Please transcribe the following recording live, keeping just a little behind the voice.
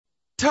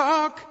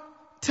Talk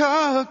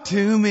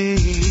to me.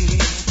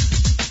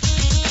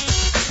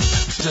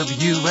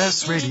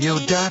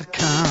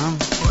 WSRadio.com.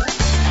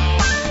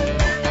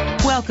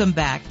 Welcome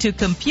back to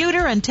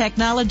Computer and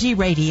Technology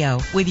Radio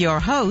with your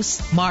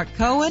hosts, Mark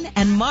Cohen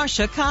and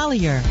Marcia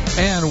Collier.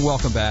 And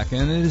welcome back.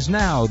 And it is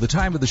now the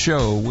time of the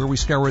show where we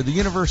scour the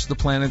universe, the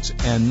planets,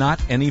 and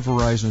not any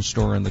Verizon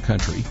store in the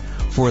country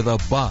for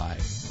the buy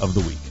of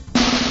the week.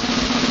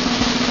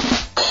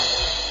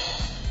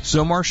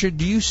 So, Marcia,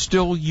 do you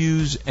still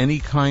use any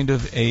kind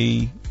of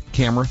a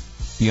camera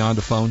beyond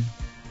a phone?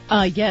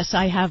 Yes,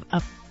 I have a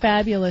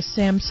fabulous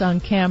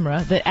Samsung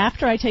camera that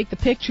after I take the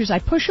pictures, I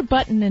push a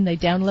button and they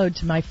download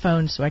to my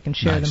phone so I can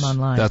share them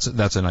online.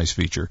 That's a nice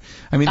feature.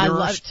 I mean,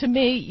 to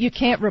me, you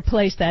can't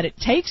replace that. It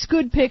takes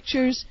good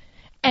pictures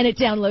and it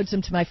downloads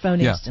them to my phone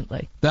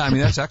instantly.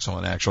 That's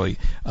excellent, actually.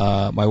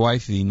 My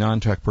wife, the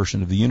non-tech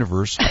person of the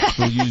universe,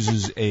 still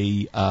uses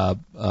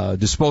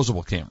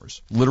disposable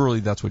cameras.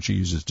 Literally, that's what she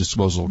uses,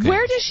 disposable cameras.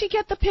 Where does she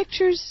get the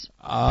pictures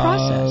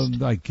processed?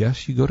 I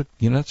guess you go to,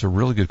 that's a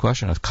really good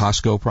question.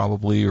 Costco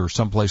probably, or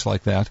someplace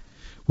like that,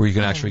 where you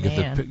can actually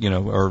get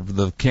or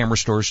the camera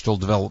stores still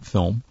develop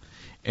film.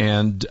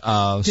 And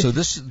so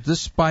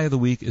this buy of the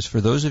week is for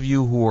those of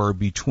you who are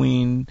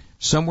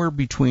somewhere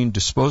between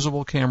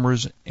disposable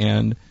cameras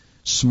and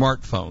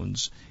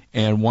smartphones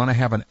and want to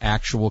have an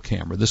actual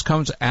camera. This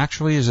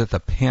is at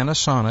the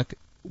Panasonic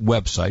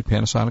website,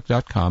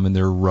 Panasonic.com, in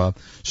their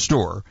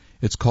store.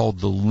 It's called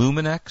the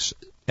Lumix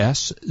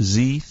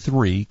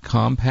SZ3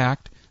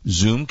 compact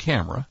zoom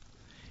camera.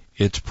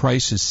 Its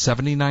price is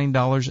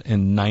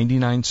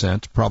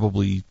 $79.99,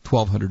 probably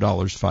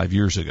 $1,200 5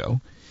 years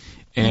ago.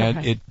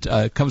 And it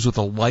comes with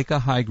a Leica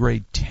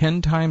high-grade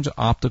 10 times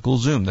optical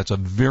zoom. That's a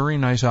very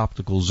nice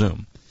optical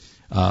zoom.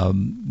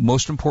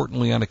 Most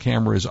importantly on a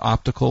camera is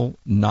optical,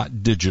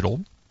 not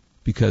digital,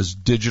 because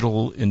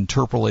digital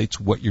interpolates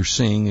what you're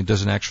seeing. It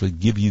doesn't actually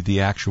give you the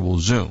actual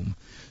zoom.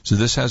 So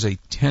this has a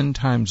 10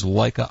 times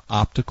Leica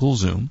optical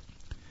zoom.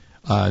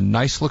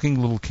 Nice-looking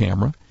little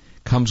camera.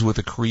 Comes with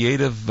a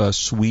creative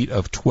suite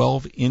of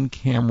 12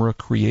 in-camera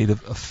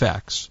creative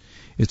effects.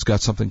 It's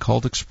got something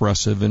called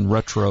expressive and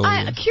retro.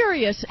 I'm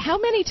curious, how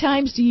many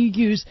times do you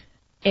use,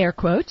 air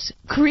quotes,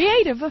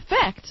 creative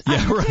effects?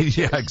 Yeah, right.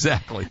 Yeah,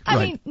 exactly.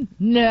 I mean,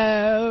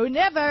 no,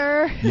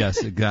 never.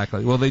 Yes,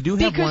 exactly. Well, they do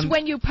have because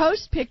when you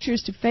post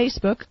pictures to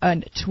Facebook,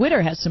 and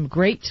Twitter has some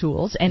great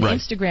tools, and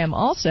Instagram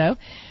also,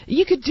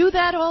 you could do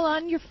that all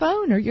on your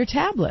phone or your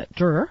tablet.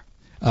 There's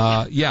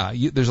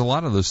a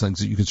lot of those things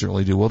that you can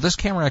certainly do. Well, this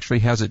camera actually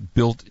has it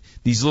built,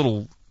 these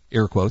little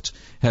air quotes,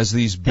 has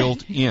these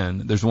built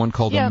in. There's one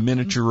called a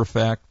miniature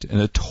effect and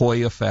a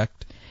toy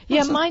effect.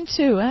 Yeah, mine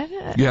too.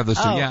 You have those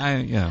too?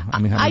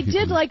 I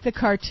did like the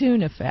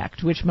cartoon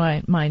effect, which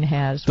mine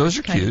has. Those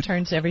are kind cute. Of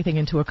turns everything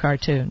into a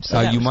cartoon.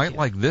 So you might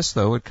like this,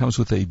 though. It comes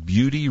with a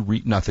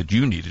not that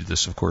you needed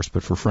this, of course,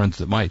 but for friends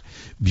that might,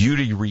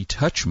 beauty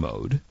retouch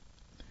mode,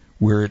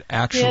 where it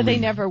actually... Yeah, they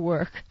never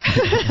work.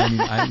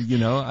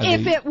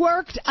 If it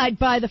worked, I'd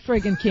buy the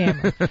friggin'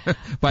 camera.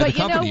 But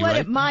you know what? Right?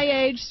 At my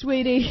age,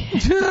 sweetie,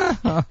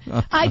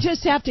 I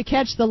just have to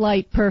catch the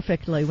light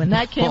perfectly. When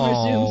that camera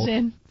zooms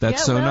in...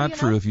 That's not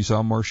true. If you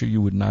saw Marcia,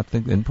 you would not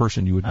think... In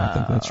person, you would not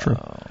think that's true.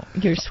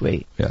 You're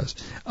sweet. Yes.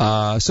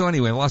 So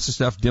anyway, lots of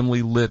stuff,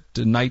 dimly lit,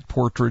 night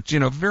portraits,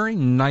 very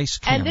nice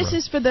camera. And this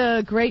is for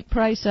the great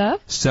price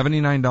of?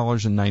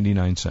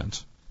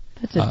 $79.99.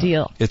 That's a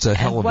deal. It's a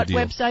hell of a deal.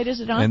 What website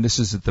is it on? And this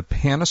is at the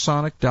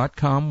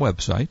Panasonic.com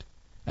website.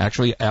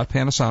 Actually, at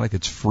Panasonic,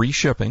 it's free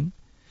shipping,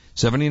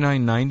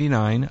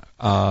 $79.99,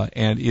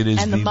 and it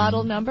is the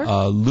model number?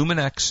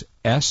 Lumix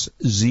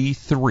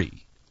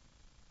SZ3.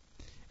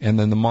 And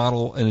then the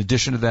model, in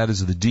addition to that,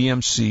 is the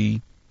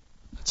DMC.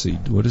 Let's see,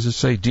 what does it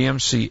say?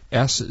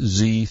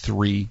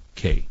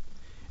 DMC-SZ3K,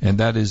 and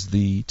that is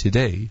the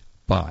today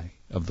buy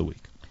of the week.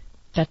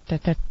 Wade,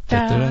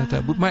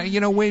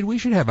 we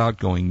should have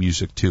outgoing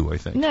music too, I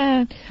think.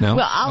 No. Well,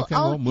 I'll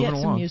get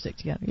some music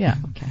together. Yeah.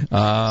 Okay.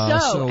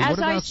 So as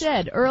I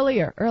said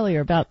earlier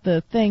about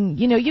the thing,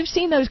 you've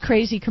seen those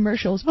crazy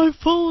commercials. I've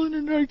fallen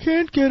and I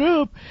can't get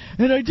up,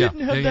 and I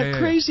didn't have that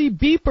crazy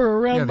beeper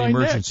around my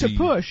neck to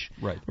push.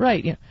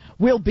 Right. Yeah.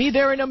 We'll be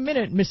there in a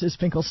minute, Mrs.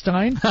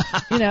 Finkelstein.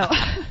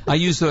 I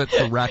use that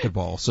for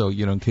racquetball, so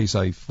in case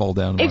I fall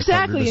down.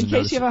 Exactly, in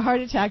case you have a heart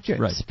attack.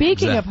 Right.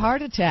 Speaking of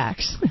heart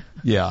attacks.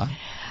 Yeah.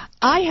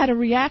 I had a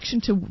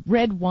reaction to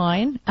red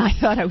wine. I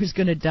thought I was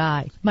going to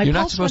die. You're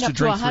not supposed to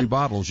drink 3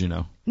 bottles,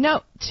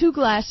 No, 2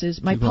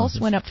 glasses. My pulse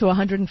went up to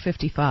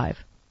 155.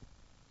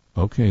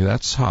 Okay,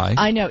 that's high.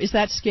 I know. Is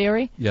that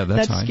scary? Yeah,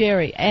 that's high.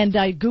 Scary. And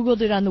I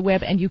Googled it on the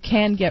web, and you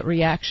can get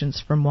reactions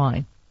from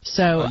wine.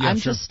 So I'm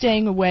just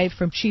staying away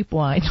from cheap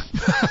wine.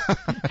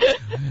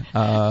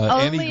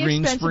 Annie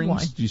Green Springs?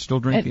 Wine. Do you still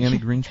drink Annie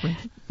Green Springs?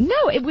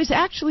 No, it was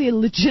actually a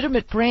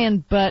legitimate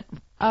brand, but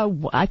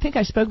I think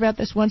I spoke about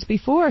this once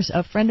before.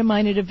 A friend of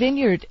mine at a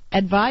vineyard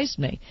advised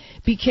me,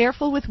 be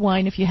careful with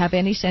wine if you have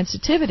any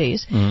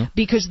sensitivities,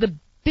 because the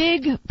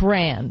big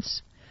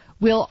brands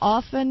will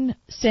often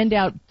send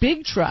out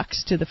big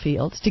trucks to the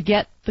fields to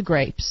get the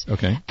grapes.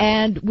 Okay.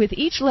 And with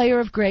each layer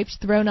of grapes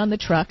thrown on the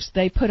trucks,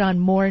 they put on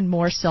more and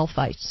more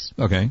sulfites.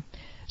 Okay.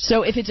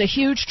 So if it's a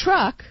huge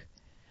truck,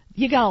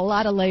 you got a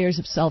lot of layers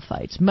of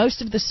sulfites.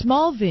 Most of the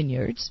small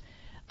vineyards,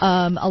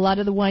 a lot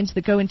of the wines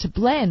that go into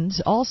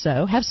blends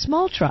also have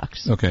small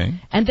trucks. Okay.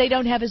 And they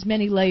don't have as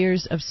many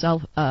layers of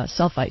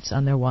sulfites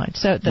on their wine.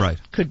 So that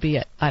could be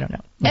it. I don't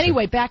know. Okay.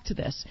 Anyway, back to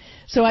this.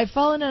 So I've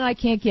fallen and I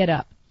can't get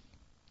up.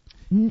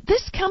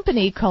 This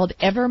company called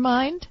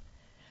Evermind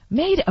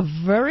made a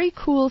very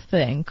cool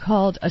thing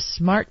called a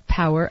smart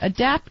power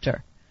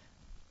adapter.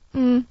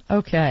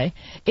 Okay.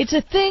 It's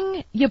a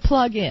thing you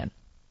plug in.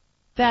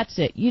 That's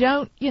it. You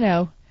don't,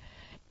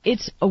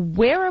 it's a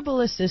wearable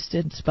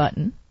assistance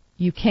button.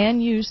 You can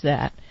use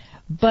that.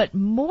 But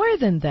more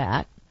than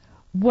that,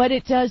 what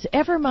it does,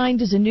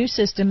 Evermind is a new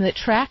system that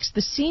tracks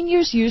the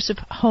senior's use of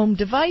home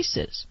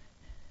devices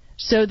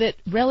so that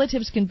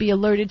relatives can be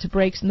alerted to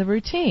breaks in the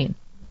routine.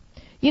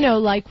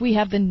 Like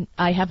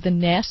I have the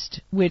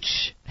Nest,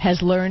 which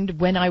has learned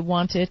when I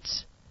want it,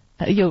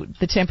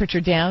 the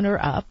temperature down or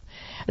up.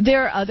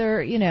 There are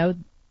other,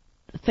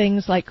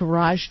 things like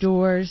garage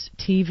doors,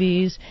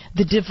 TVs.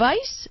 The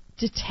device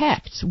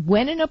detects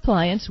when an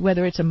appliance,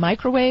 whether it's a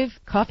microwave,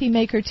 coffee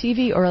maker,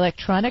 TV, or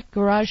electronic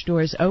garage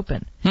door, is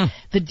open.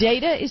 The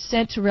data is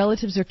sent to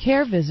relatives or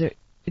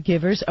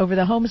caregivers over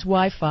the home's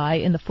Wi-Fi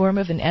in the form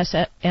of an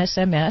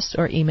SMS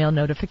or email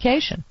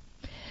notification.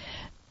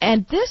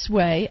 And this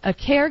way, a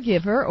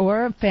caregiver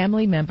or a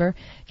family member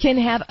can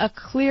have a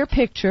clear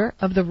picture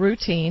of the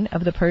routine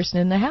of the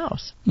person in the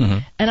house.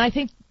 And I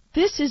think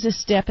this is a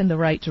step in the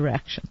right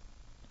direction.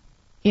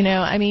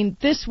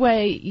 This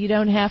way you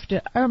don't have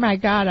to, oh my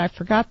God, I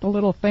forgot the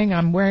little thing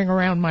I'm wearing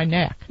around my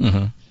neck.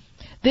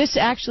 This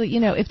actually,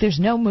 if there's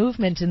no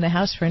movement in the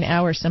house for an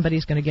hour,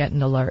 somebody's going to get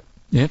an alert.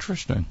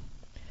 Interesting.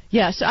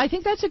 Yeah, so I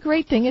think that's a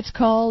great thing. It's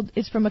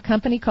from a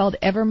company called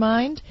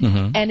Evermind,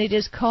 and it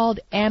is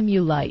called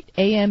Amulyte,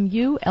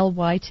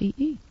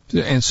 Amulyte.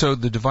 And so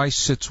the device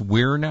sits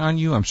where on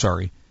you? I'm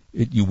sorry.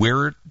 You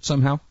wear it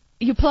somehow?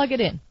 You plug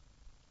it in.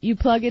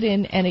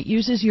 And it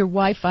uses your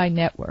Wi-Fi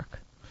network.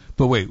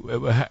 But wait,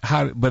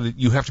 but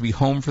you have to be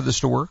home for this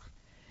to work?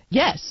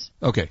 Yes.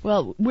 Okay.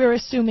 Well, we're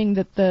assuming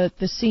that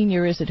the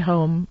senior is at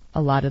home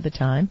a lot of the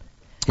time.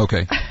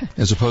 Okay.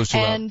 As opposed to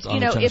and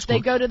if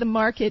they go to the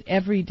market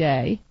every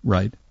day,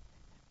 right?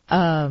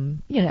 They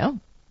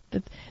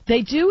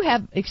do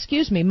have.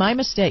 Excuse me, my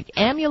mistake.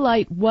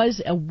 Amulyte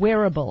was a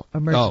wearable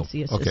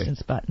emergency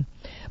assistance button,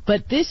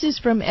 but this is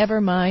from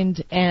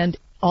Evermind, and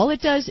all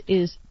it does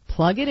is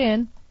plug it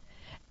in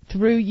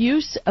through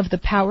use of the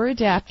power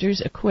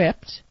adapters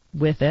equipped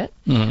with it.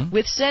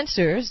 With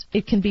sensors,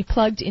 it can be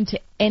plugged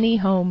into any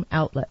home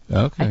outlet.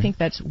 Okay. I think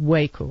that's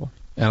way cool.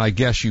 And I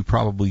guess you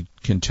probably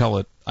can tell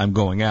it, I'm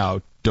going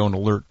out, don't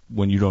alert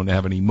when you don't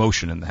have any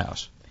motion in the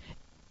house.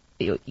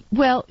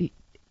 Well,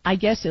 I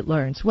guess it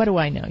learns. What do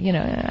I know?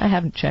 I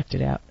haven't checked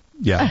it out.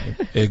 Yeah,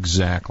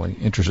 exactly.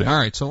 Interesting. All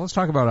right, so let's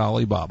talk about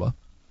Alibaba.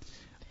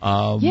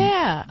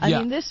 I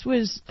mean, this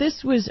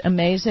was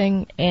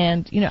amazing,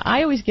 and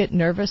I always get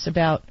nervous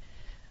about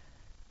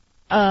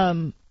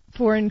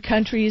foreign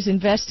countries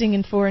investing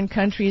in foreign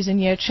countries,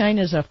 and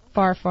China's a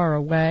far, far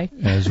away.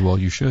 As well,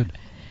 you should.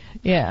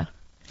 Yeah.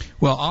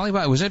 Well,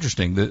 Alibaba was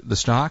interesting. The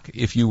stock,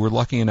 if you were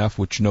lucky enough,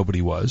 which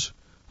nobody was,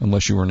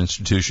 unless you were an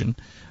institution,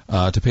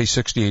 to pay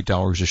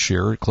 $68 a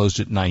share, it closed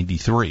at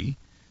 $93.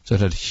 So it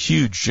had a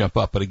huge jump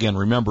up. But again,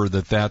 remember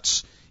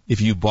that's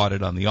if you bought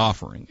it on the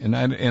offering.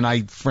 And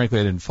I frankly,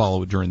 I didn't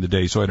follow it during the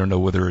day, so I don't know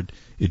whether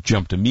it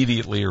jumped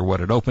immediately or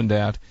what it opened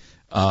at.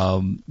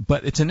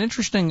 But it's an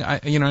interesting,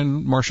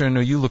 and Marcia, I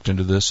know you looked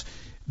into this.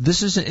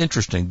 This is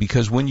interesting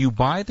because when you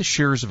buy the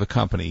shares of a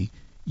company,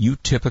 you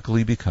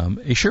typically become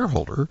a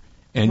shareholder.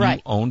 And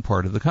you own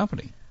part of the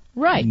company.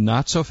 Right.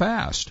 Not so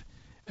fast.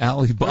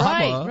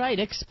 Alibaba. Right.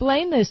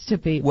 Explain this to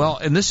people. Well,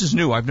 and this is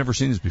new. I've never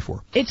seen this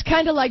before. It's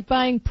kind of like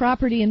buying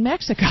property in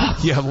Mexico.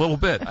 Yeah, a little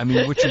bit. I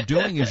mean, what you're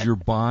doing is you're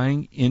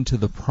buying into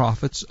the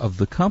profits of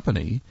the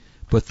company,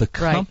 but the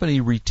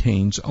company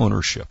retains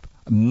ownership.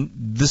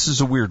 This is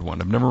a weird one.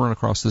 I've never run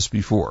across this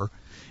before.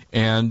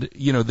 And,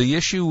 the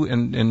issue,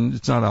 and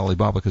it's not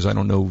Alibaba because I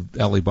don't know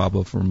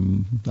Alibaba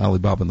from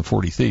Alibaba and the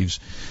 40 Thieves.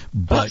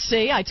 But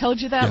see, I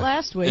told you that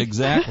last week.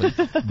 Exactly.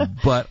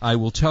 But I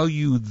will tell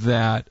you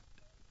that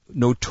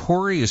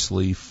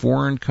notoriously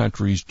foreign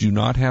countries do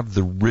not have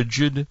the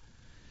rigid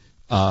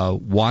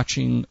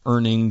watching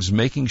earnings,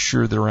 making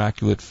sure they're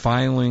accurate,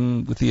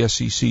 filing with the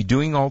SEC,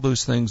 doing all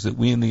those things that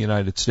we in the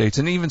United States,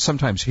 and even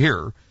sometimes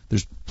here,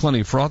 there's plenty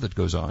of fraud that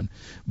goes on.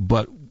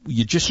 But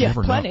you just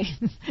never know.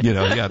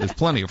 There's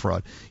plenty of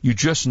fraud. You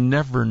just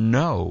never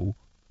know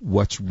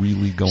what's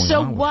really going on.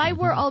 So why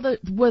were all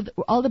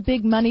the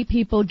big money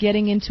people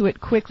getting into it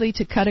quickly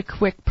to cut a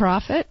quick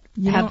profit?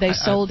 Have they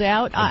sold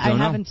out? I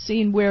haven't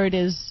seen where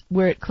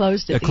it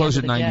closed at. It closed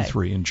at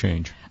 93 and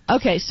change.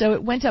 Okay, so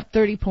it went up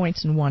 30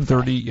 points in one day.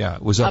 30, yeah,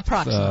 it was up.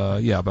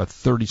 Approximately. About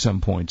 30 some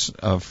points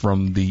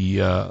from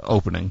the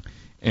opening.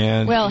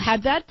 And well,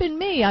 had that been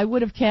me, I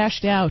would have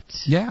cashed out.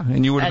 Yeah,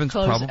 and you would have been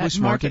probably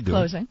smart to do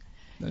closing. it.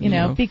 You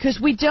know, because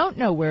we don't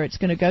know where it's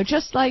going to go.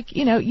 Just like,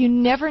 you know, you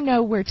never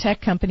know where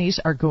tech companies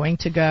are going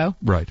to go.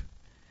 Right.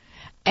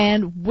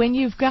 And when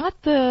you've got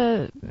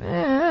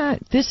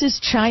this is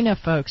China,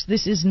 folks.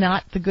 This is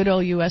not the good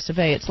old US of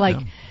A. It's like,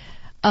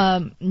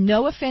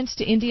 no offense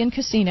to Indian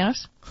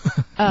casinos,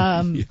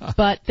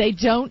 but they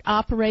don't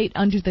operate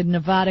under the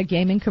Nevada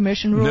Gaming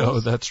Commission rules. No,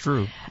 that's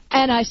true.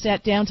 And I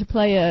sat down to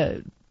play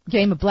a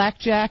game of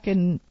blackjack,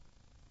 and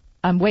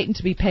I'm waiting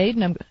to be paid,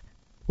 and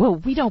well,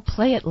 we don't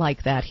play it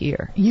like that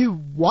here. You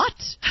what?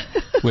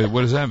 Wait,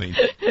 what does that mean?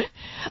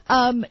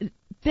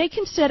 They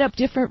can set up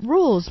different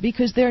rules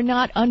because they're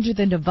not under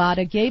the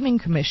Nevada Gaming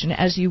Commission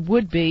as you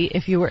would be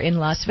if you were in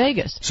Las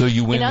Vegas. So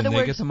you win and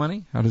they get the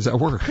money? How does that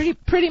work?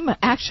 Pretty much.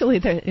 Actually,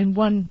 in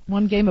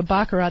one game of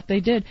Baccarat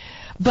they did.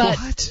 But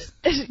what?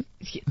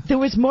 There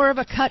was more of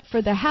a cut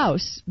for the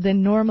house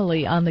than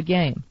normally on the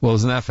game. Well,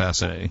 isn't that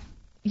fascinating?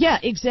 Yeah,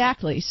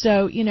 exactly.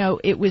 So, you know,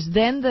 it was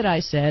then that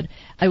I said,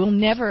 I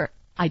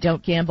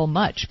don't gamble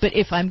much, but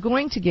if I'm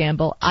going to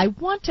gamble, I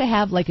want to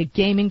have like a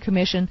gaming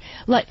commission,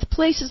 like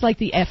places like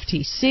the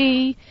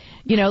FTC,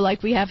 you know,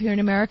 like we have here in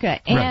America,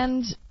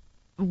 and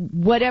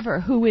whatever,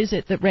 who is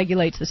it that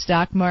regulates the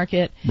stock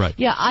market? Right.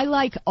 Yeah, I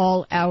like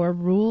all our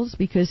rules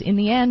because in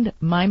the end,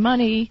 my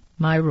money,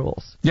 my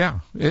rules. Yeah,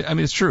 I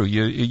mean, it's true.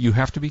 You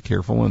have to be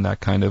careful in that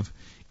kind of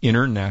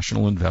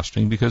international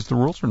investing because the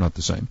rules are not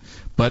the same.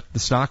 But the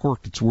stock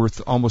market, it's worth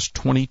almost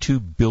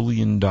 $22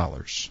 billion.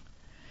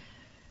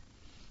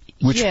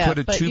 Which put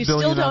a $2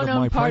 billion out of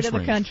my price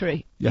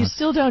range. You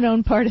still don't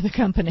own part of the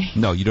company.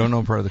 No, you don't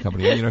own part of the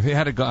company. You know, if it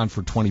had gone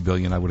for $20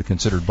 billion, I would have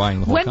considered buying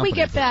the whole company. When we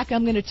get back,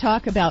 I'm going to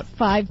talk about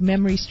 5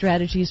 memory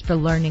strategies for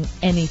learning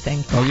anything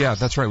fast. Oh, yeah,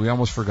 that's right. We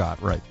almost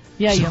forgot. Right.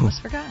 Yeah, you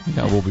almost forgot.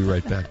 Yeah, we'll be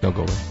right back. Don't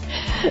go away.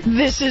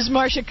 This is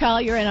Marcia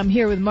Collier, and I'm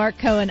here with Mark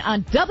Cohen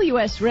on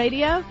WS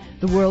Radio,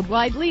 the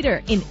worldwide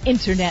leader in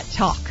Internet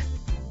talk.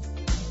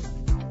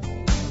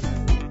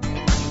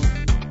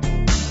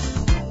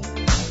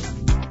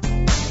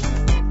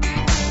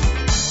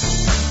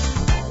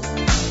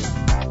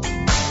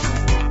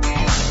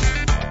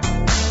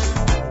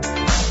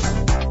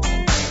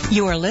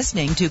 You are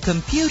listening to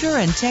Computer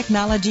and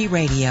Technology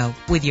Radio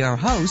with your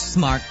hosts,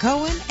 Mark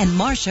Cohen and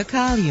Marcia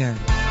Collier.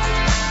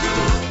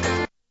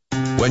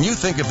 When you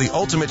think of the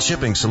ultimate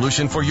shipping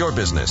solution for your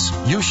business,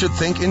 you should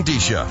think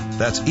Indicia.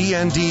 That's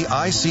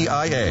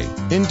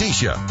E-N-D-I-C-I-A.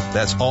 Indicia.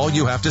 That's all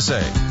you have to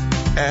say.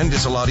 And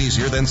it's a lot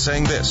easier than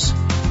saying this.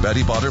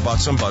 Betty Butter bought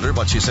some butter,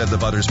 but she said the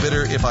butter's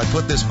bitter. If I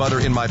put this butter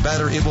in my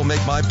batter, it will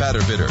make my batter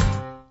bitter.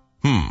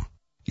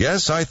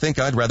 Yes, I think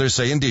I'd rather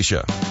say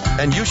Indicia.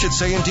 And you should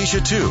say Indicia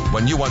too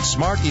when you want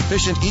smart,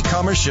 efficient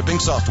e-commerce shipping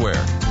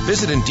software.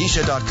 Visit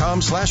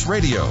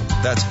Indicia.com/radio.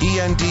 That's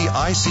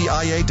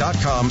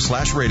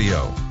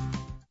ENDICIA.com/radio.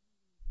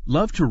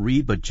 Love to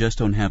read but just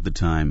don't have the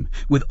time?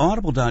 With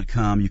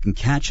Audible.com, you can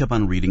catch up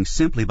on reading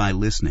simply by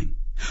listening.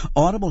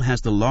 Audible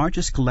has the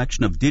largest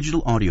collection of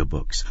digital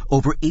audiobooks,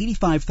 over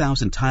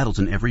 85,000 titles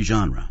in every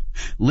genre.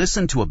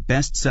 Listen to a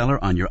bestseller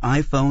on your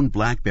iPhone,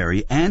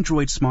 BlackBerry,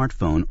 Android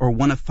smartphone, or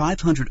one of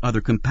 500 other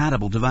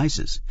compatible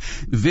devices.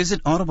 Visit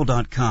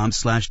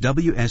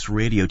Audible.com/WS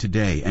Radio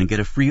today and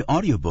get a free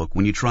audiobook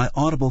when you try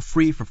Audible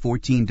free for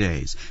 14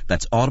 days.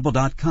 That's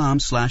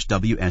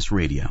Audible.com/WS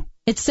Radio.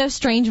 It's so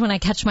strange when I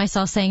catch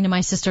myself saying to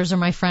my sisters or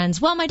my friends,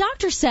 well, my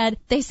doctor said,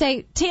 they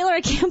say, Taylor,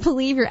 I can't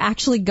believe you're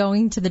actually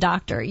going to the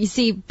doctor. You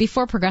see,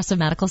 before Progressive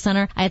Medical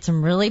Center, I had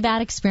some really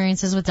bad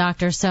experiences with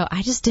doctors, so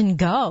I just didn't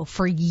go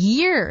for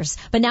years.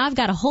 But now I've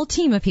got a whole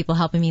team of people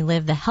helping me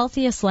live the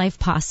healthiest life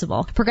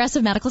possible.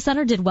 Progressive Medical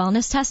Center did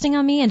wellness testing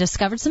on me and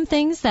discovered some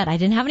things that I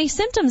didn't have any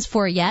symptoms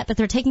for yet, but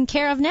they're taken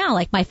care of now.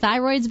 Like my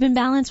thyroid's been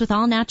balanced with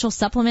all natural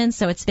supplements,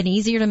 so it's been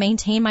easier to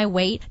maintain my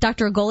weight.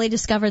 Dr. Agoli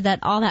discovered that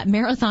all that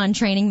marathon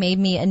training made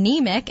me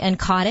anemic and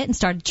caught it and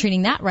started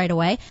treating that right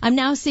away. I'm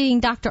now seeing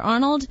Dr.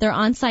 Arnold, their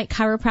on-site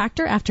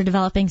chiropractor, after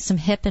developing some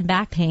hip and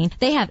back pain.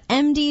 They have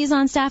MDs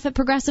on staff at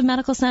Progressive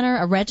Medical Center,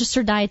 a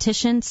registered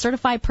dietitian,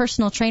 certified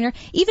personal trainer,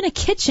 even a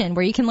kitchen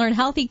where you can learn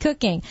healthy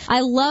cooking.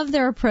 I love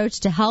their approach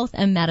to health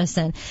and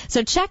medicine.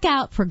 So check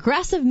out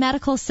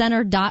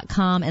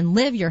ProgressiveMedicalCenter.com and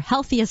live your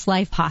healthiest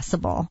life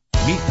possible.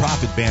 Meet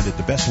Profit Bandit,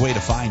 the best way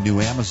to find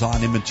new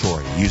Amazon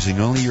inventory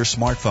using only your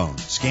smartphone.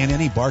 Scan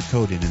any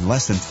barcode and in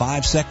less than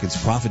 5 seconds,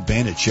 Profit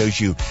Bandit shows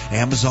you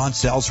Amazon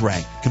sales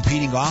rank,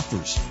 competing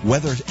offers,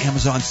 whether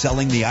Amazon's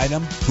selling the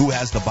item, who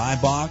has the buy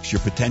box, your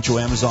potential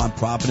Amazon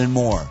profit, and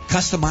more.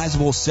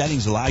 Customizable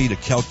settings allow you to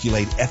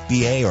calculate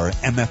FBA or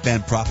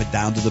MFN profit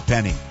down to the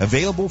penny.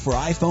 Available for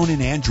iPhone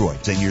and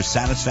Android, and your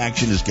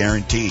satisfaction is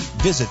guaranteed.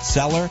 Visit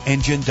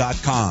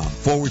sellerengine.com/.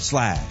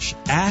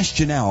 Ask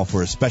Janelle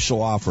for a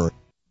special offer.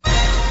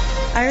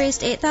 I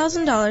raised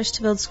 $8,000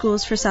 to build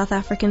schools for South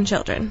African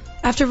children.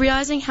 After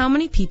realizing how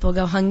many people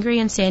go hungry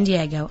in San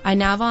Diego, I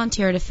now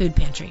volunteer at a food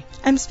pantry.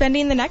 I'm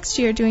spending the next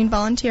year doing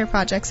volunteer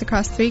projects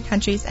across 3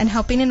 countries and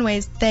helping in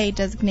ways they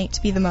designate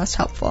to be the most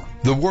helpful.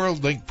 The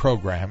World Link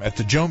program at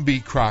the Joan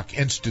B. Kroc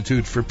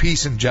Institute for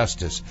Peace and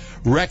Justice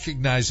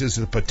recognizes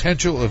the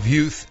potential of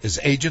youth as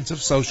agents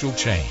of social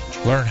change.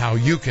 Learn how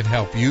you can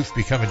help youth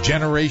become a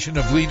generation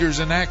of leaders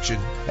in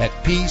action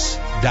at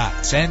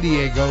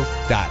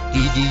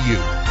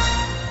peace.sandiego.edu.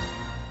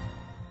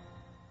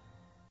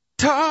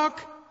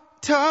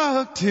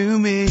 Talk to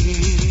me.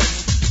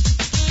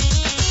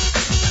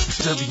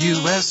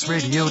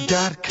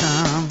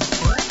 WSRadio.com.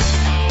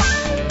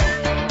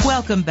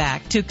 Welcome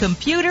back to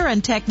Computer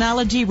and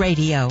Technology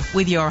Radio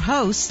with your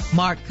hosts,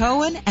 Mark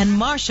Cohen and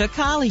Marcia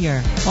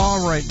Collier.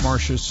 All right,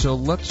 Marcia, so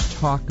let's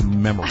talk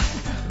memory.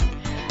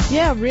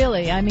 Yeah,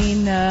 really. I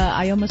mean,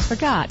 I almost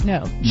forgot.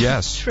 No.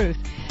 Yes. Truth.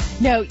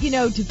 No,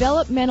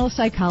 developmental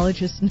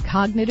psychologists and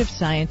cognitive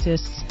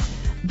scientists,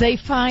 they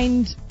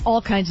find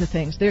all kinds of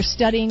things. They're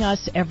studying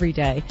us every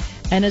day.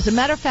 And as a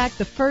matter of fact,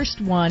 the first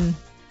one,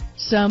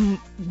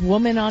 some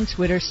woman on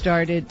Twitter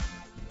started,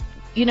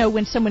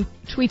 when someone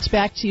tweets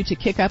back to you to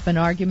kick up an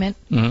argument.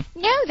 Mm-hmm.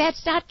 No,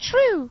 that's not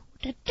true.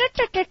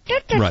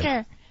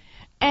 Right.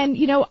 And,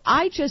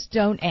 I just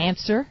don't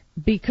answer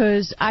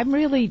because I'm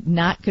really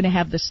not going to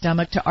have the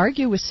stomach to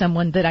argue with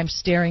someone that I'm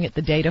staring at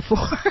the data for.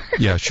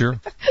 Yeah,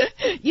 sure.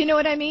 You know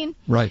what I mean?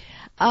 Right.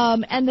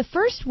 And the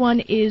first one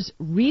is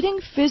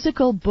reading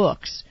physical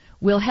books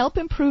will help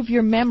improve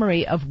your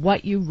memory of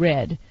what you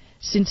read,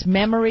 since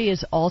memory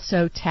is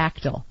also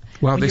tactile.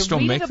 Wow, they still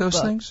make those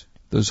things?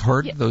 Those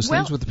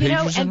things with the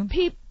pages in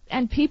them?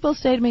 And people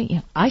say to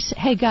me,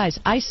 hey guys,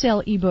 I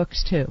sell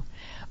ebooks too.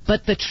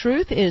 But the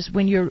truth is,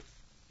 when you're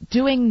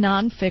doing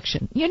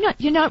nonfiction,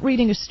 you're not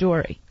reading a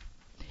story.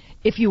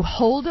 If you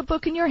hold a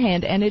book in your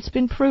hand, and it's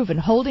been proven,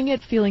 holding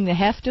it, feeling the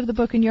heft of the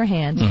book in your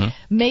hand,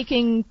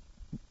 making,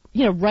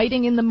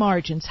 writing in the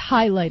margins,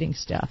 highlighting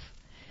stuff,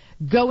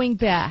 going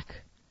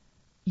back,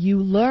 you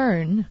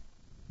learn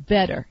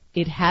better.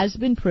 It has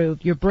been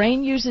proved. Your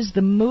brain uses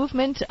the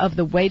movement of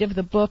the weight of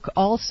the book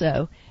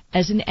also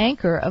as an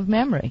anchor of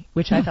memory,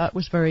 which I thought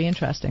was very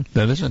interesting.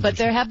 That is interesting. But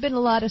there have been a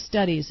lot of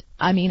studies.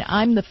 I mean,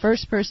 I'm the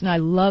first person. I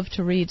love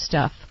to read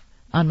stuff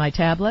on my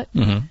tablet.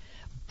 Mm-hmm.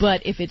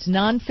 But if it's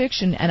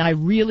nonfiction and I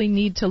really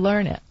need to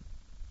learn it,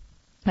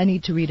 I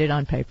need to read it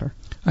on paper.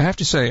 I have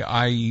to say,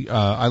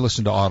 I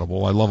listen to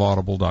Audible. I love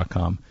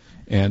Audible.com.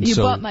 And you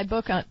bought my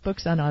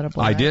books on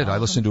Audible. I right? did. I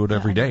listen to it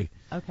every day.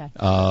 Okay.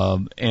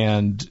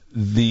 And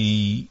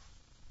I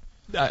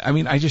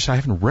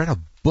haven't read a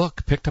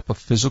book, picked up a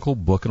physical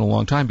book in a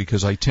long time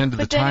because I tend to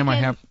the time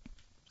again, I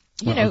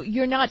have.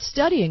 You're not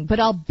studying, but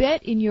I'll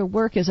bet in your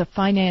work as a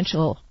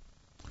financial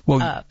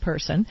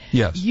person,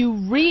 yes,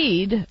 you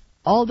read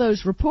all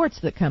those reports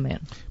that come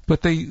in.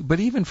 But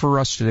even for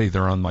us today,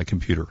 they're on my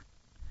computer.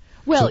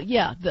 Well,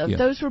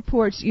 those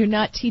reports, you're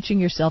not teaching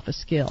yourself a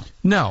skill.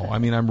 No, I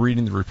mean, I'm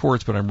reading the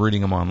reports, but I'm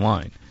reading them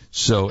online.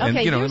 So, and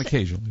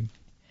occasionally.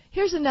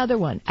 Here's another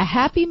one. A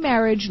happy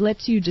marriage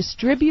lets you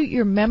distribute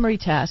your memory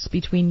tasks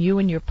between you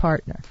and your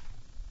partner.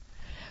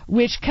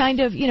 Which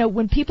kind of,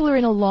 when people are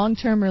in a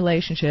long-term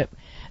relationship,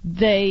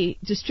 they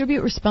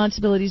distribute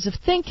responsibilities of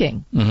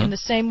thinking in the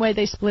same way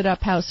they split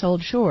up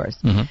household chores.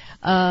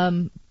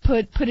 Mm-hmm.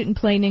 Put it in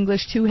plain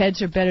English, 2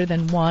 heads are better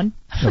than 1.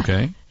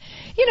 Okay.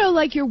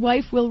 Like your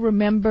wife will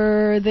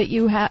remember that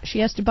she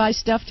has to buy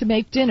stuff to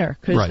make dinner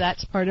because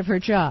that's part of her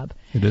job.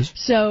 It is.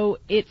 So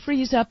it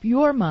frees up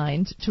your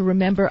mind to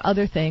remember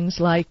other things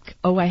like,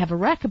 I have a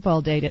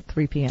racquetball date at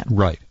 3 p.m.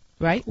 Right.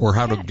 Right? Or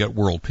how to get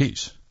world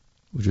peace,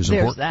 which is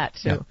important.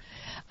 There's that, too.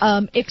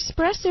 Yeah.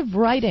 Expressive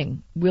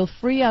writing will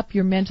free up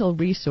your mental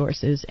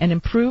resources and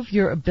improve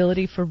your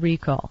ability for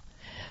recall.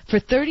 For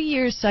 30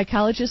 years,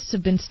 psychologists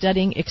have been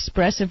studying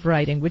expressive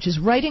writing, which is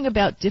writing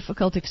about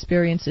difficult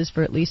experiences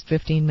for at least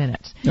 15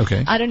 minutes.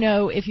 Okay. I don't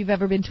know if you've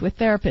ever been to a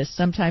therapist.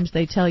 Sometimes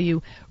they tell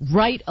you,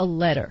 write a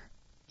letter.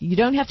 You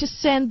don't have to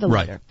send the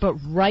letter, but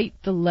write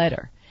the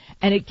letter.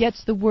 And it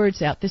gets the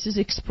words out. This is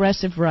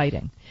expressive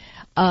writing.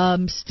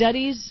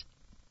 Studies,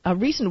 a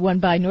recent one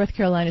by North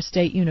Carolina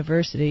State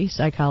University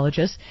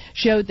psychologists,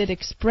 showed that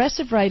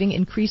expressive writing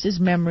increases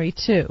memory,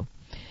 too.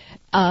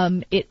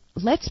 It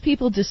lets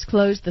people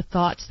disclose the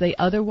thoughts they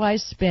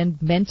otherwise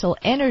spend mental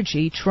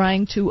energy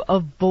trying to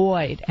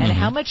avoid. And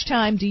how much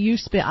time do you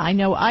spend? I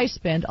know I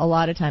spend a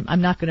lot of time.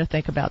 I'm not going to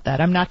think about that.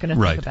 I'm not going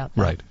to think about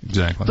that. Right,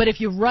 exactly. But if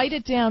you write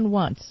it down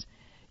once,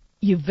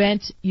 you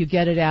vent, you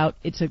get it out.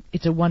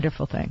 It's a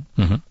wonderful thing.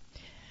 Mm-hmm.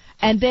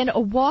 And then a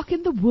walk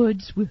in the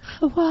woods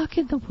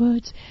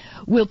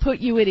will put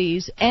you at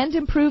ease and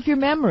improve your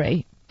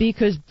memory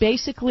because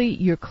basically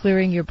you're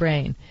clearing your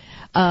brain.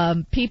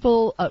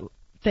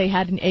 They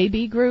had an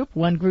A-B group.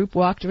 One group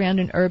walked around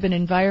an urban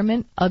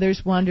environment.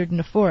 Others wandered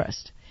in a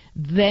forest.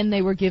 Then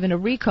they were given a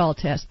recall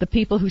test. The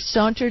people who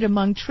sauntered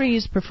among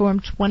trees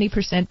performed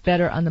 20%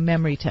 better on the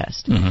memory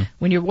test. Mm-hmm.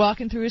 When you're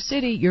walking through a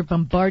city, you're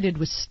bombarded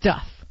with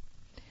stuff.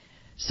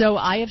 So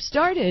I have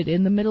started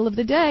in the middle of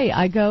the day.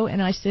 I go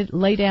and I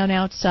lay down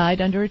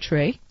outside under a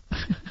tree.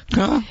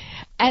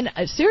 And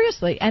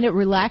seriously, and it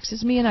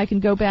relaxes me, and I can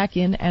go back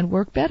in and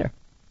work better.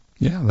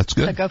 Yeah, that's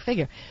good. So go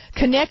figure.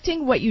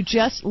 Connecting what you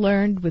just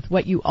learned with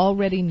what you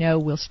already know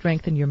will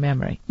strengthen your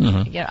memory.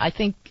 Mm-hmm. Yeah, I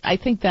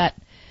think that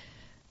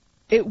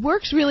it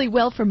works really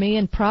well for me,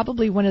 and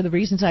probably one of the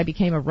reasons I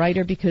became a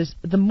writer, because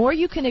the more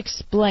you can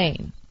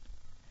explain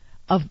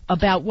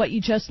about what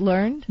you just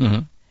learned,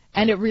 mm-hmm.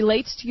 and it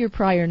relates to your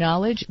prior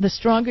knowledge, the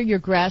stronger your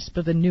grasp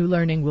of the new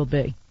learning will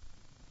be.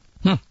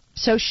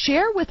 So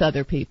share with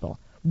other people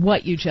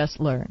what you just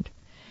learned,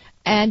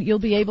 and you'll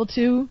be able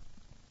to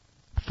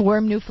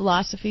form new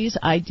philosophies,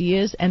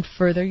 ideas, and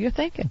further your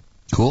thinking.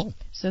 Cool.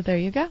 So there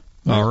you go.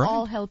 All right.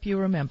 All help you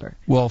remember.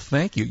 Well,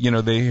 thank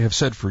you. They have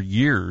said for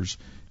years,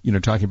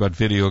 talking about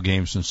video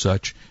games and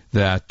such,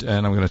 that,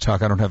 and I'm going to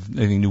talk, I don't have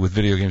anything new with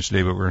video games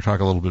today, but we're going to talk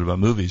a little bit about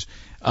movies,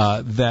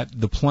 that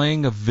the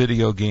playing of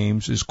video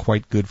games is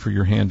quite good for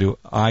your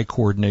hand-to-eye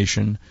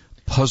coordination.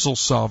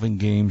 Puzzle-solving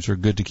games are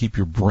good to keep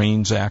your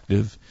brains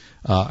active.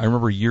 I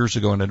remember years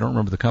ago, and I don't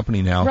remember the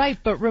company now. Right,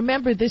 but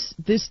remember,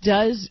 this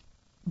does,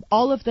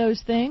 all of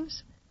those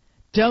things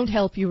don't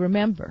help you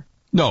remember.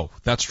 No,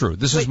 that's true.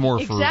 This is more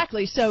for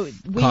exactly. So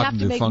we have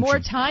to make function. More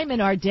time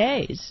in our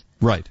days.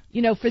 Right.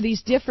 For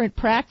these different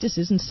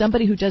practices, and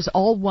somebody who does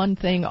all one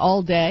thing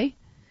all day,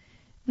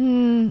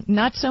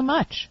 not so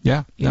much.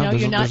 Yeah. You're not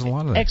there's a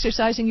lot of that.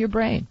 Exercising your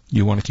brain.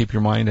 You want to keep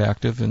your mind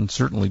active, and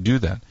certainly do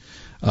that.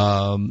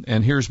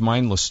 And here's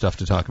mindless stuff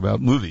to talk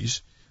about,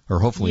 movies, or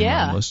hopefully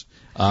mindless.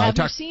 Have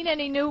you seen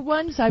any new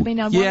ones? I mean,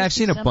 I've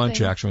seen a bunch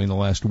actually in the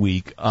last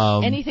week.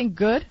 Anything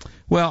good?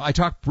 Well, I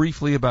talked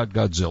briefly about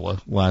Godzilla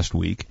last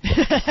week.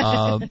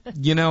 I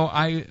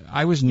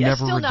was never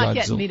still a not Godzilla.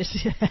 Getting me to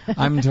see it.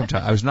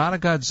 I was not a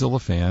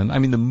Godzilla fan. I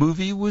mean, the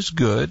movie was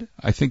good.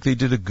 I think they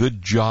did a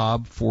good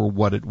job for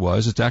what it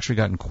was. It's actually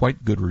gotten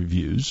quite good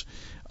reviews.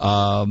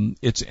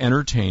 It's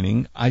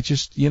entertaining. I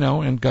just,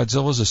 and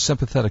Godzilla's a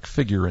sympathetic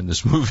figure in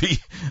this movie.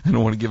 I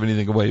don't want to give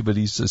anything away, but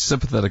he's a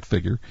sympathetic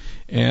figure.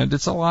 And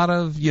it's a lot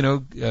of,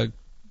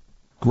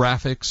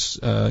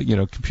 graphics,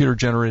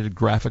 computer-generated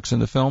graphics in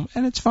the film,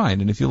 and it's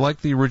fine. And if you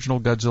like the original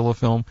Godzilla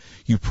film,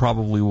 you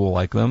probably will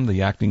like them.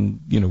 The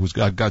acting,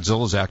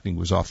 Godzilla's acting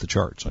was off the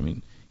charts. I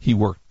mean, he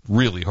worked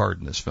really hard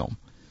in this film.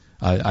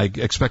 I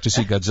expect to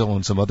see Godzilla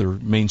in some other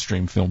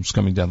mainstream films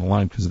coming down the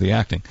line because of the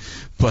acting.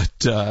 But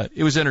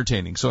it was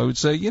entertaining. So I would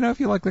say, if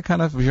you like the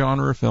kind of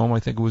genre of film, I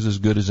think it was as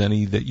good as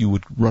any that you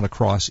would run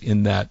across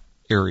in that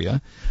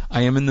area.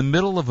 I am in the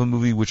middle of a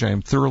movie which I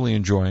am thoroughly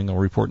enjoying. I'll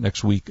report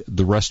next week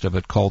the rest of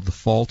it, called The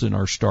Fault in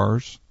Our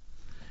Stars,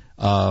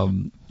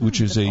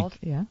 which is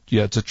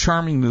it's a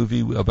charming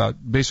movie about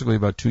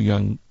two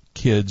young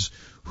kids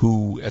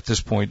who, at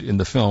this point in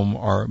the film,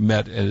 are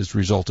met as a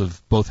result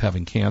of both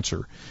having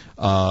cancer.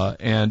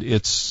 And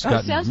it's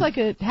it sounds like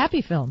a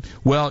happy film.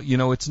 Well,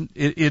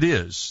 it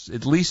is.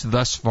 At least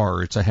thus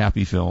far, it's a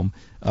happy film.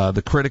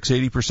 The critics,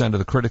 80% of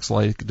the critics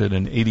liked it,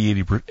 and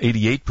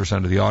 88%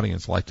 of the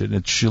audience liked it. And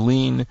it's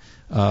Shailene,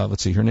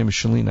 her name is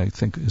Shailene, I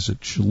think, is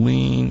it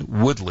Shailene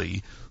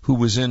Woodley, who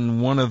was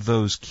in one of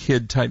those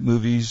kid-type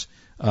movies,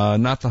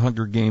 not The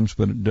Hunger Games,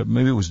 but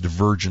maybe it was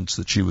Divergence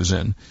that she was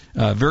in.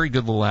 Very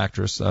good little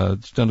actress.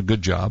 She's done a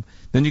good job.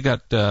 Then you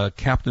got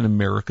Captain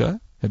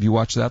America. Have you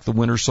watched that, The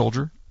Winter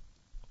Soldier?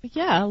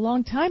 Yeah, a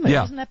long time ago.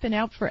 Hasn't that been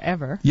out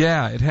forever?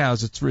 Yeah, it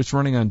has. It's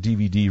running on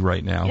DVD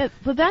right now. Yeah,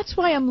 well, that's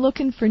why I'm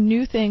looking for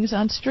new things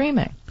on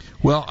streaming.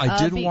 Well,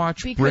 I did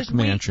watch Brick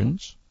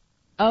Mansions.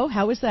 Oh,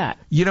 how was that?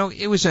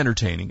 It was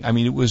entertaining. I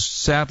mean, it was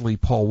sadly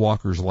Paul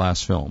Walker's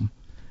last film.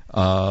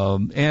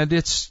 And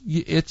it's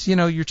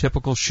your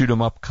typical shoot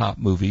 'em up cop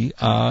movie.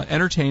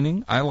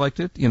 Entertaining. I liked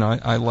it.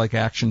 I like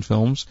action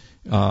films.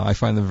 I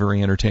find them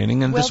very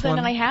entertaining. And this one,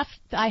 I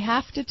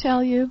have to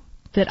tell you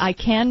that I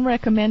can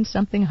recommend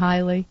something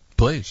highly.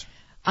 Please.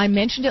 I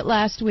mentioned it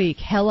last week.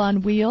 Hell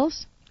on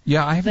Wheels.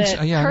 Yeah, I haven't.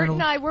 Kurt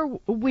and I were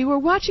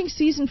watching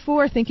season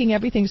 4, thinking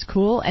everything's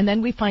cool, and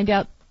then we find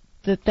out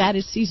that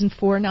is season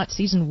 4, not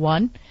season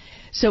 1.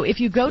 So if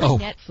you go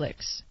to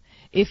Netflix,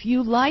 if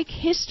you like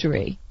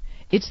history,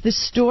 it's the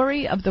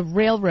story of the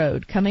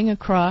railroad coming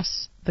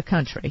across the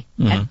country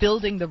and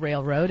building the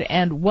railroad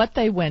and what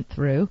they went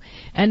through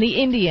and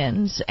the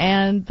Indians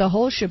and the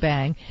whole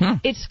shebang.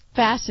 It's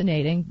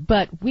fascinating,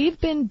 but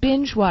we've been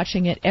binge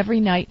watching it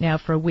every night now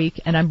for a week,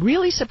 and I'm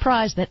really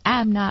surprised that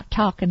I'm not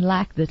talking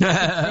like the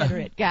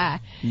Confederate guy.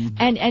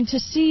 And to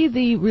see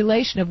the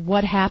relation of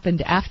what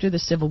happened after the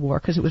Civil War,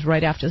 because it was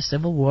right after the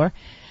Civil War,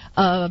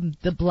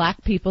 the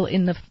black people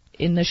in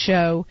the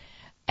show,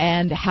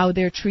 and how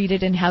they're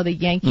treated, and how the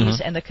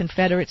Yankees and the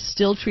Confederates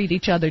still treat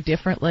each other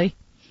differently.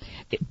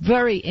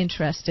 Very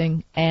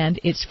interesting, and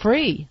it's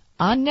free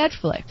on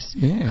Netflix,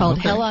 called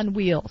Hell on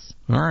Wheels.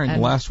 All right, and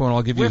the last one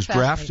I'll give you is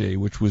Draft Day,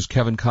 which was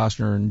Kevin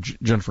Costner and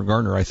Jennifer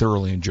Garner. I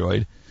thoroughly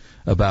enjoyed,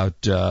 about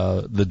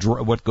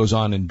what goes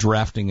on in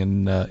drafting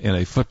in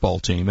a football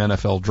team,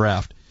 NFL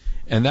draft,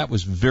 and that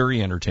was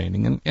very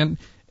entertaining. And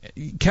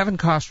Kevin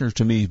Costner,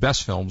 to me,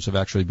 best films have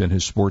actually been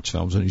his sports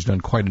films, and he's done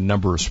quite a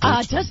number of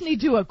sports films. Doesn't he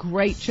do a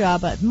great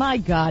job? My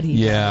God,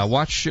 he does.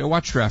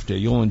 Watch Draft Day.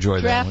 You'll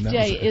enjoy that one. Draft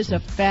Day is a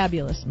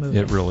fabulous movie.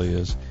 It really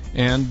is.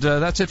 And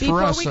that's it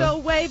for us. Before we go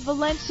away,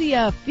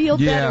 Valencia, feel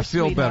better,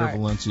 feel sweetheart. better,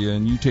 Valencia,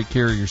 and you take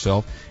care of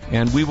yourself.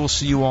 And we will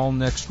see you all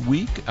next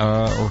week,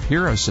 or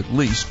hear us at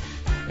least.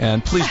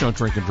 And please don't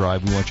drink and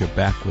drive. We want you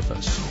back with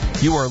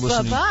us. You are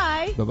listening.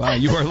 Bye-bye. Bye-bye.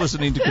 You are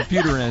listening to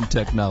Computer and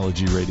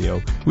Technology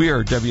Radio. We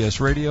are WS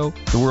Radio,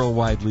 the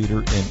worldwide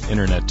leader in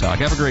Internet talk.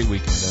 Have a great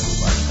weekend,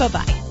 everybody.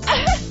 Bye-bye.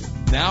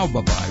 Now,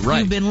 bye-bye. Right.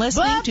 You've been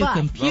listening to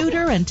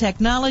Computer and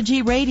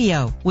Technology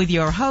Radio with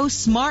your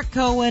hosts Mark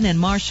Cohen and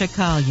Marcia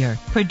Collier.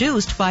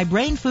 Produced by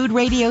Brain Food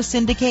Radio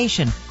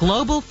Syndication.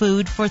 Global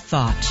food for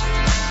thought.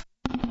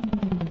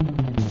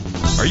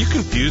 Are you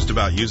confused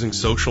about using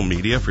social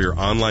media for your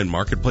online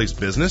marketplace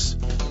business?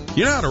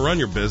 You know how to run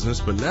your business,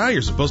 but now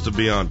you're supposed to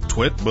be on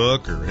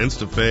Twitbook or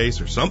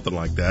InstaFace or something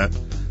like that.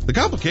 The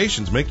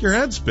complications make your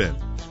head spin.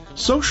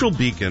 Social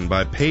Beacon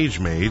by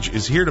PageMage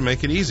is here to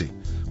make it easy.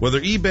 Whether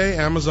eBay,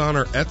 Amazon,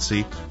 or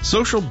Etsy,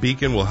 Social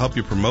Beacon will help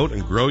you promote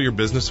and grow your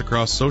business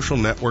across social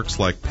networks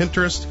like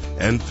Pinterest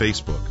and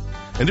Facebook.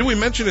 And did we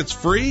mention it's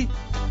free?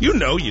 You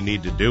know you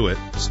need to do it.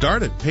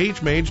 Start at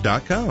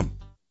pagemage.com.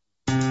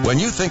 When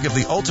you think of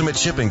the ultimate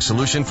shipping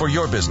solution for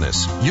your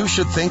business, you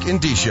should think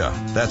Indicia.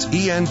 That's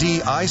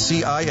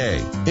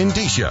E-N-D-I-C-I-A.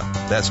 Indicia.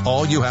 That's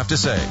all you have to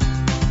say.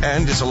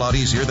 And it's a lot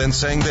easier than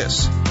saying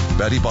this.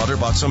 Betty Butter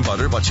bought some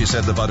butter, but she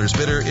said the butter's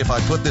bitter. If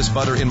I put this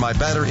butter in my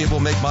batter, it will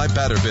make my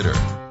batter bitter.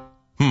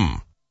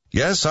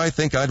 Yes, I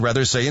think I'd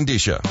rather say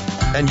Indicia.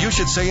 And you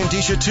should say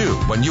Indicia too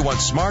when you want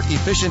smart,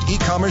 efficient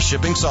e-commerce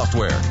shipping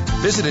software.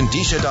 Visit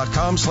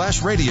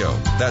Indicia.com/radio.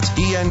 That's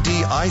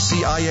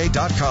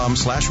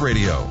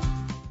ENDICIA.com/radio.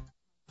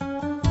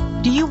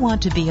 Do you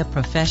want to be a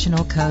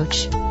professional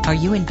coach? Are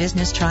you in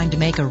business trying to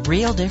make a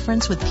real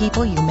difference with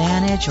people you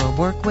manage or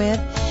work with?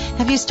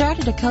 Have you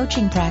started a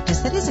coaching practice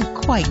that isn't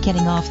quite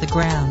getting off the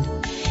ground?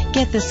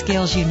 Get the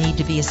skills you need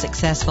to be a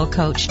successful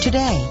coach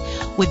today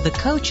with the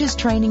Coaches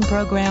Training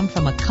Program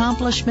from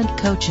Accomplishment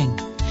Coaching.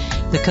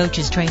 The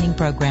Coaches Training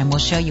Program will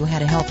show you how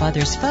to help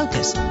others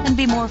focus and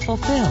be more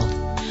fulfilled.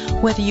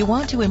 Whether you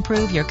want to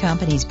improve your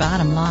company's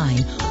bottom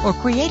line or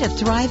create a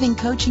thriving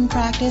coaching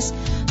practice,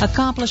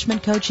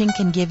 Accomplishment Coaching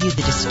can give you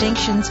the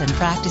distinctions and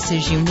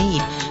practices you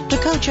need to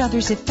coach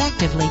others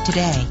effectively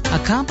today.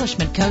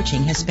 Accomplishment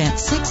Coaching has spent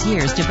 6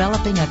 years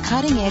developing a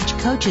cutting-edge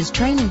coaches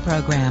training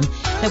program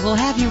that will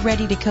have you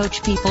ready to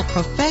coach people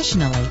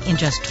professionally in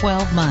just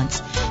 12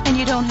 months, and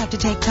you don't have to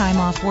take time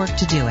off work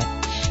to do it.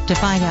 To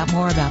find out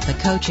more about the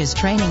Coaches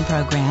Training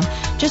Program,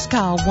 just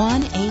call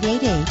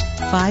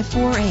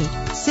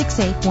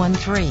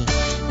 1-888-548-6813.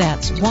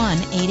 That's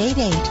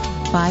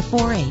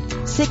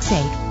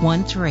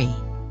 1-888-548-6813.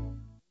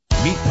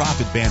 Meet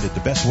Profit Bandit,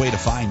 the best way to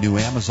find new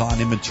Amazon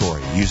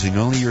inventory using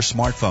only your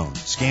smartphone.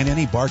 Scan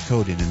any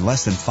barcode and in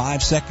less than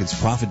 5 seconds,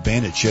 Profit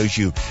Bandit shows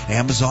you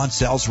Amazon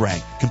sales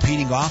rank,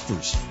 competing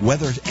offers,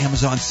 whether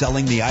Amazon's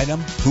selling the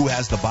item, who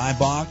has the buy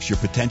box, your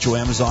potential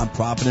Amazon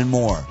profit, and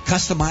more.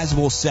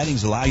 Customizable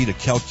settings allow you to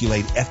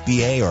calculate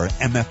FBA or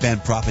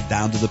MFN profit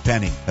down to the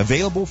penny.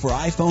 Available for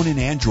iPhone and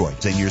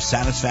Android, and your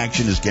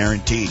satisfaction is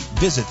guaranteed.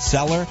 Visit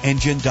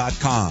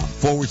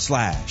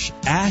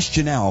sellerengine.com/Ask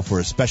Janelle for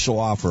a special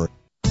offer.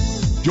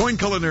 Join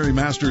culinary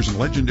masters and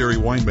legendary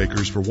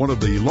winemakers for one of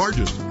the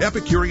largest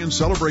Epicurean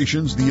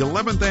celebrations, the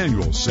 11th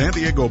annual San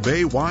Diego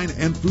Bay Wine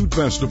and Food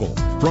Festival.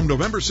 From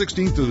November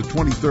 16th to the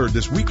 23rd,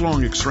 this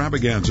week-long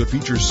extravaganza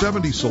features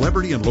 70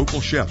 celebrity and local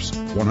chefs,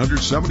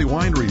 170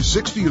 wineries,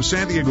 60 of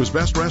San Diego's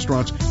best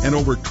restaurants, and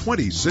over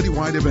 20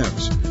 citywide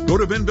events. Go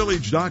to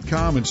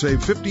vinvillage.com and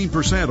save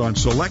 15% on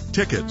select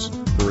tickets.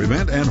 For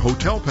event and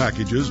hotel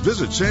packages,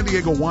 visit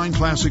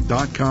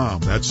SanDiegoWineClassic.com.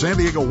 That's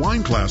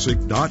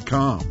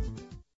SanDiegoWineClassic.com.